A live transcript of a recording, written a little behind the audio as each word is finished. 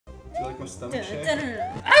you like my stomach, Shay?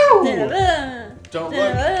 Ow! Don't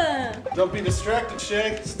look. Don't be distracted,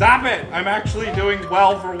 Shay. Stop it! I'm actually doing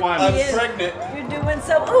well for once. I'm pregnant. You're doing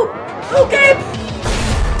so. Ooh! Okay!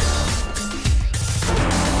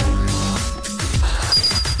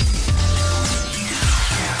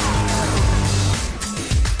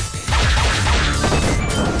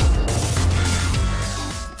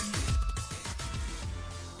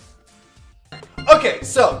 Okay,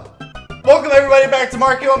 so welcome everybody back to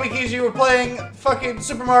Markio and Bahiji. We're playing fucking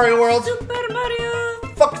Super Mario World. Super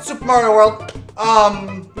Mario! Fucking Super Mario World.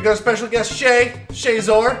 We got a special guest,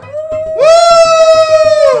 shea-zor.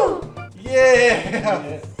 Woo!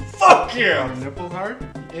 Yeah! Fuck Are yeah! nipples hard?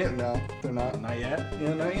 Yeah, no, they're not. Not yet.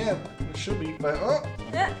 Yeah, not yet. It should be, but oh,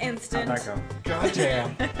 Yeah, instant. How'd that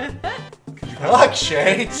goddamn. Fuck,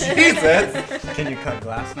 Shay. Jesus. go? Can you cut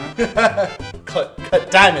glass now?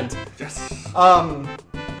 cut diamond. Yes.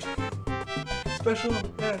 Special.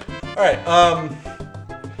 Yeah. All right.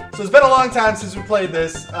 So it's been a long time since we played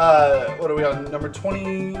this. What are we on? Number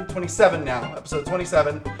 27 now. Episode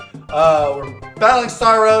 27. We're battling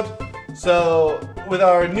Star Road. So with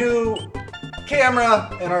our new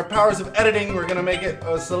camera and our powers of editing, we're gonna make it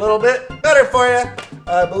just a little bit better for you.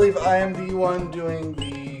 I believe I am the one doing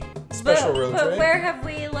the special roads, But right? where have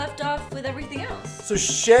we left off with everything else? So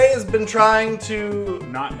Shay has been trying to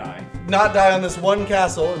Not die. not die on this one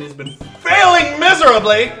castle, and he's been failing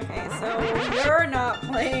miserably. Okay, so you're not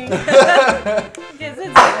playing. Because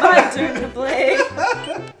it's my turn to play.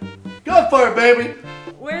 Go for it, baby.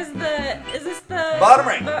 Where's the... Is this the... Bottom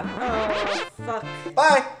right. Oh, fuck.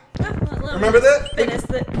 Bye. Let me Remember that?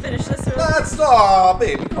 Finish this. That's all,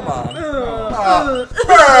 baby. Come on.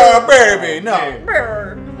 Baby, no.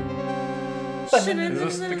 Is Is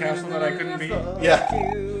this the castle that I couldn't beat? Yeah.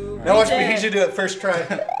 Now watch Bahija do it first try.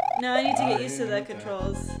 No, I need to get used to the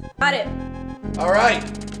controls. Got it. All right.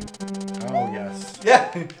 Oh, yes.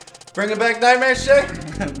 Yeah. Bringing back nightmares, Shay.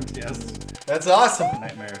 Yes. That's awesome.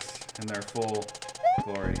 Nightmares in their full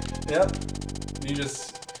glory. Yep. You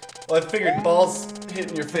just. Well, I figured balls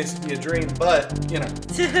hitting your face would be a dream, but you know.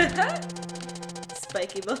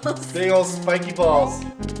 Spiky balls. Big old spiky balls.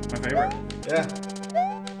 My favorite. Yeah.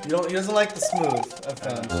 He doesn't like the smooth, I've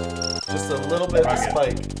found. Just a little bit of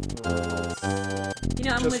spike. You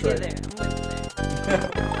know, I'm Just with you right. there. I'm with you there.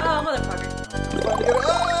 Oh, motherfucker.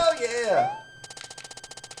 Oh, yeah!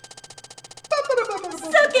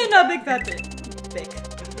 Suck in a big fat dick. Big.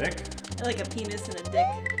 Dick? Like a penis and a dick.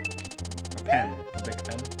 A pen. A big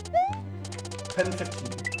pen. Pen 15.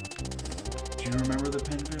 Do you remember the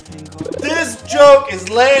pen 15 called? This joke is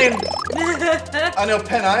lame! I know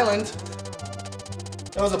Penn Island.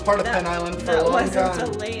 That was a part of Penn Island for a long That time.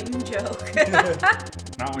 wasn't a lame joke.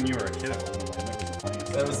 Not when you were a kid, it wasn't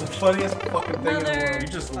lame. It was the funniest. That was the funniest fucking thing in the world. You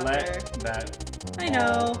just let that I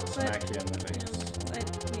know. smack you in the face.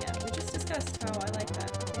 Yeah, we just discussed how I like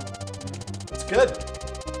that. Okay. It's good.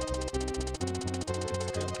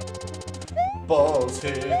 Balls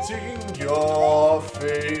hitting your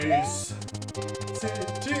face.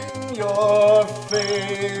 Hitting your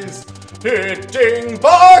face. Hitting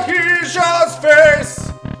Bahija's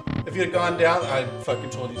face! If you had gone down, I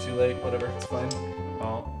fucking told you too late. Whatever, it's fine.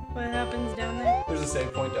 Well, What happens down there? There's a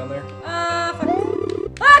save point down there.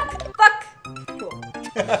 Fuck! Fuck! Cool.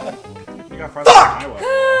 you got farther than I was.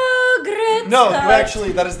 Oh, great No, start. you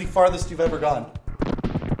actually, that is the farthest you've ever gone.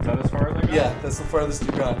 Is that as far as I got? Yeah, that's the farthest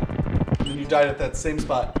you've gone. And you died at that same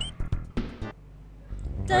spot.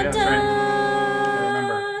 Dun, that's dun. I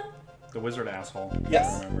remember. The wizard asshole.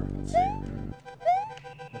 Yes. I remember. Let's see.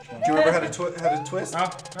 Which one? Do you remember how to twist? Oh,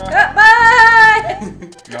 Bye!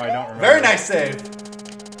 no, I don't remember. Very nice save.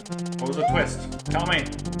 What was the twist? Tell me.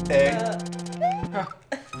 A.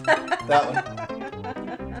 That one.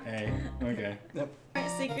 A. Okay. Yep.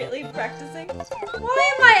 Secretly practicing?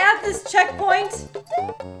 Why am I at this checkpoint?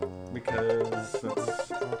 Because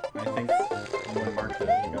it's, I think someone marked it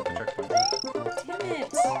and you got the checkpoint. Damn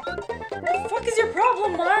it. What the fuck is your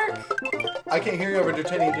problem, Mark? I can't hear you over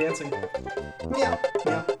entertaining dancing. Meow,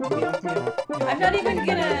 meow, meow, meow. I'm not even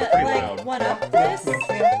gonna, Pretty like, loud. one-up this.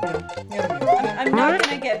 I'm not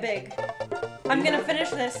gonna get big. I'm gonna finish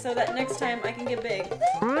this so that next time I can get big.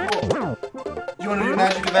 You want to do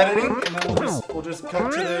magic of editing, and then we'll just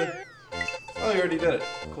cut to the. Oh, you already did it.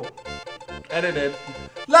 Cool. Edited.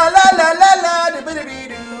 La la la la la.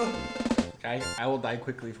 Do. I will die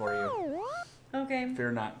quickly for you. Okay.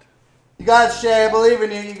 Fear not. You got it, Shay. I believe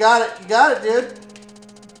in you. You got it. You got it, dude.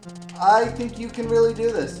 I think you can really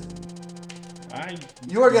do this.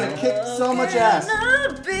 You are gonna kick so much ass.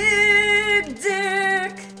 A big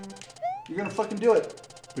dick. You're gonna fucking do it.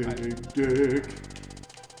 Big dick.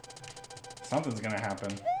 Something's gonna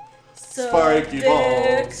happen. Spiky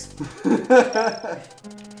balls.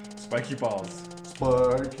 Spiky balls.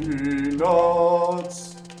 Spiky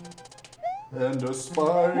nuts. And a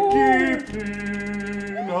spiky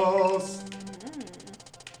penis.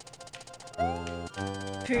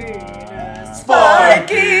 Penis.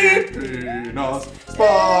 Spiky penis.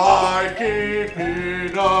 Spiky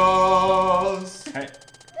penis. Hey.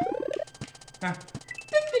 Huh.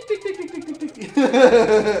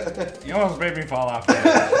 You almost made me fall off. Is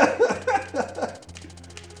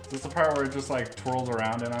this the part where it just like twirls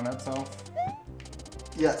around in on itself?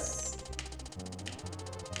 Yes.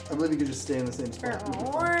 I believe you could just stay in the same spot.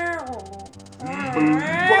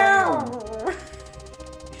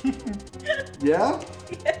 Yeah?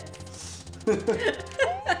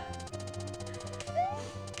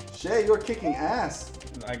 Shay, you're kicking ass.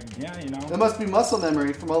 Yeah, you know. That must be muscle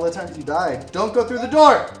memory from all the times you died. Don't go through the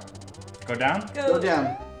door! Go down? Go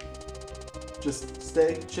down. Just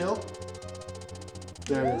stay, chill.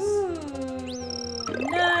 There it is. Ooh,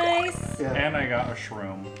 nice. Yeah. And I got a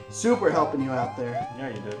shroom. Super helping you out there. Yeah,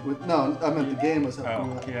 you did. No, I meant the game was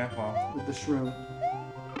helping you Oh, out. yeah, well. With the shroom.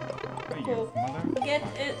 Hey, Cool. you mother. Get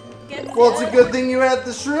it. Get Well, it's a good thing you had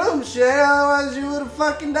the shroom, Shay, otherwise you would have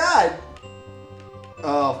fucking died.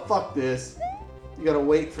 Oh, fuck this. You gotta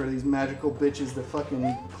wait for these magical bitches to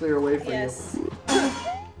fucking clear away for Yes. you.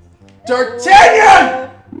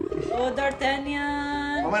 D'Artagnan! Oh,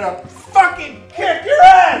 D'Artagnan. I'm gonna fucking kick your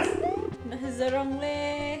ass! Is the wrong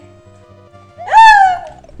way. Ah!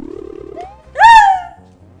 Ah!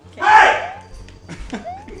 Hey!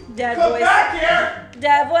 Dad Come voice. back here!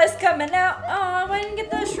 Dad voice coming out. Oh, I didn't get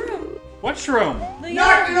the shroom. What shroom? The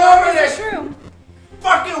Knock it yellow over block is there. a shroom.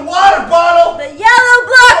 Fucking water bottle! The yellow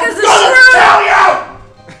block is a Gonna shroom. tell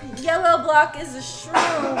you! Yellow block is a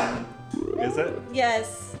shroom. Is it?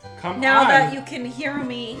 Yes. Come Now on. that you can hear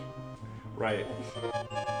me. Right.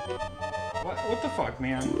 What the fuck,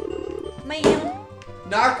 man? Man.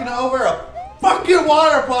 Knocking over a fucking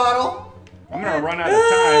water bottle! I'm gonna run out of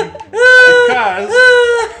time because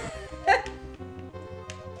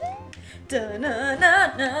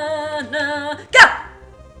Da-na-na-na-na. Go!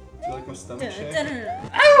 Do you like my stomach shake?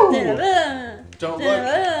 Da-da-da. Don't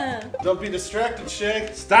Da-da-da. look. Don't be distracted, Shay.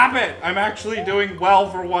 stop it! I'm actually doing well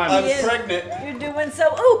for once. I'm Yeah. pregnant. You're doing so.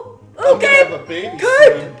 Ooh! I'm gonna Okay! have a baby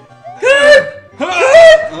Good. soon. Good! Woo!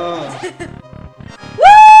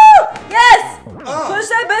 Yes! Push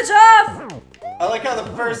that bitch off! I like how the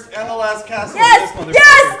first and the last castle Yes! is this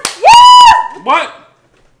Yes! Yes! What?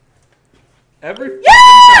 Every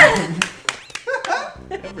Yes!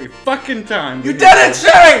 every fucking time. You did it,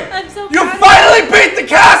 Shay! I'm so You proud of finally beat the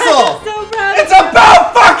castle! I'm so proud It's of you.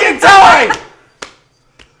 about fucking time!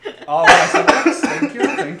 All my subjects. Thank you.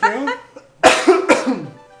 Thank you.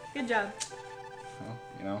 Good job. Well,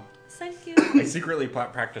 you know, Thank you. I secretly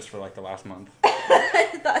practiced for like the last month.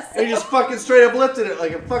 I thought so. You just fucking straight up lifted it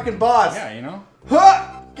like a fucking boss. Yeah, you know.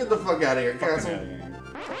 Huh! Get the fuck out of here, Fucking castle. outta here.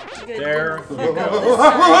 Good. There Fuck we up go. this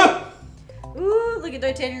time. Ooh, look at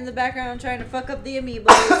D'Artagnan in the background trying to fuck up the amiibos.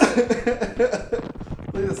 Look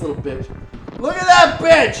at this little bitch. Look at that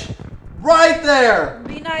bitch! Right there!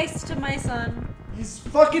 Be nice to my son. He's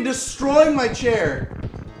fucking destroying my chair.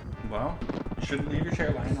 Well, you shouldn't leave your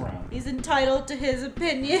chair lying around. He's entitled to his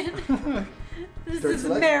opinion. This Start is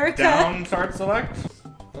select. America. Down, start, select.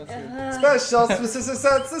 Special,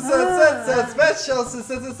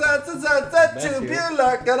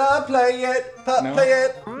 tubular, gonna play it, No. play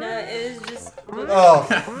it. No, it's just. Oh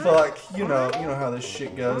fuck! You know how this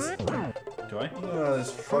shit goes. Do I? You know how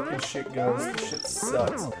this fucking shit goes. This shit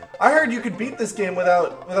sucks. I heard you could beat this game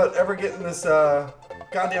without ever getting this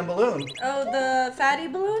goddamn balloon. Oh, the fatty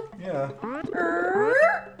balloon? Yeah. Err.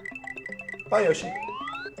 Bye, Yoshi.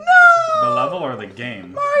 The level or the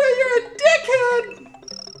game? Mario, you're a dickhead.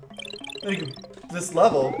 You can, this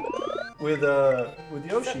level with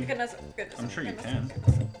Yoshi. Goodness. I'm sure you can.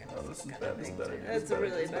 Oh, this is bad. This is bad. That's a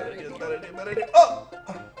really bad idea. Bad idea. Oh!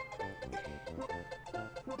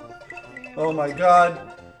 Oh my god.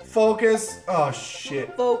 Focus. Oh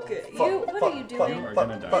shit. Focus. You, what are you doing? You are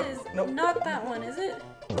gonna die. It is Nope. not that one, is it?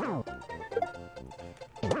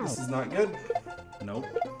 This is not good. Nope.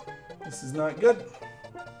 This is not good.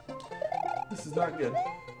 This is not good.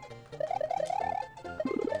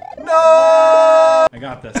 No! I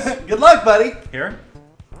got this. Good luck, buddy. Here?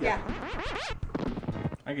 Yeah.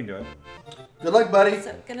 I can do it. Good luck, buddy.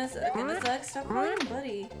 Gonna suck. Stop calling him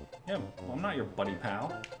buddy. Yeah, well, I'm not your buddy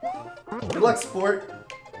pal. Good luck, sport.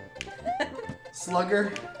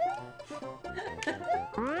 Slugger.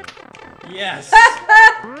 Yes!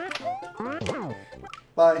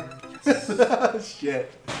 Bye.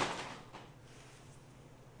 Shit.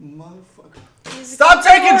 Motherfucker. He's a Stop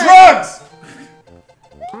taking keyboard. drugs!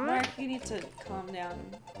 have to calm down.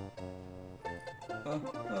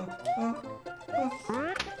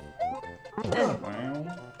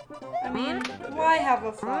 I mean, why have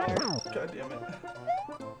a flower? God damn it.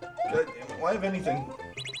 God damn it. Why have anything?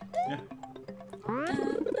 Yeah.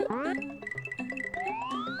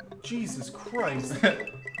 Jesus Christ.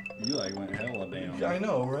 You like went hella down. Yeah, I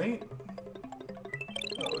know, right?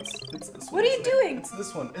 Oh, it's this one. What are you doing? It's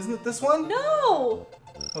this one. Isn't it this one? No!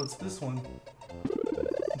 Oh, it's this one.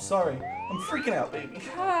 I'm sorry. I'm freaking out, baby.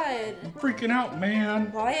 God. I'm freaking out,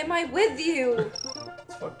 man. Why am I with you?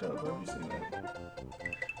 It's fucked up. Why would you say that?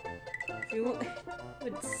 If you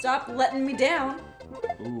would stop letting me down.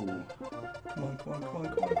 Ooh. Come on, come on, come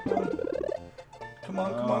on, come on, come on. Come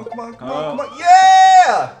on, come on, come on, come on, Oh. come on.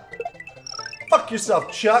 Yeah! Fuck yourself,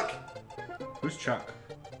 Chuck. Who's Chuck?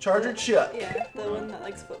 Charger Chuck. Yeah, the one that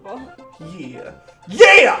likes football. Yeah.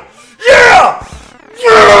 Yeah! Yeah!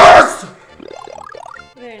 Yes!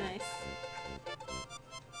 Very nice.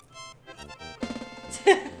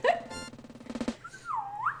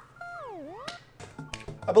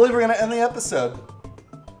 I believe we're gonna end the episode.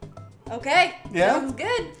 Okay. Yeah? Sounds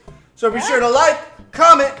good. So be sure to like,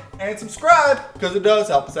 comment, and subscribe, because it does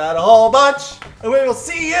help us out a whole bunch. And we will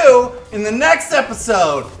see you in the next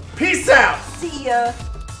episode. Peace out! See ya.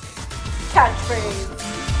 Catchphrase.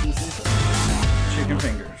 Chicken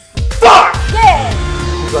fingers. Fuck! Yeah!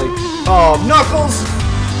 He's like, oh, Knuckles!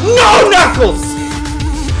 No, Knuckles!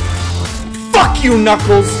 Fuck you,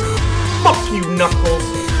 Knuckles! Fuck you, Knuckles!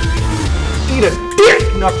 Eat a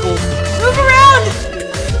dick, Knuckles! Move around!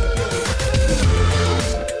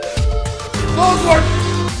 Those were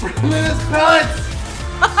Minus pellets!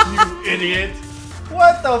 You idiot!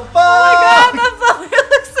 What the fuck? Oh my god, the phone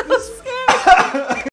looks so scary!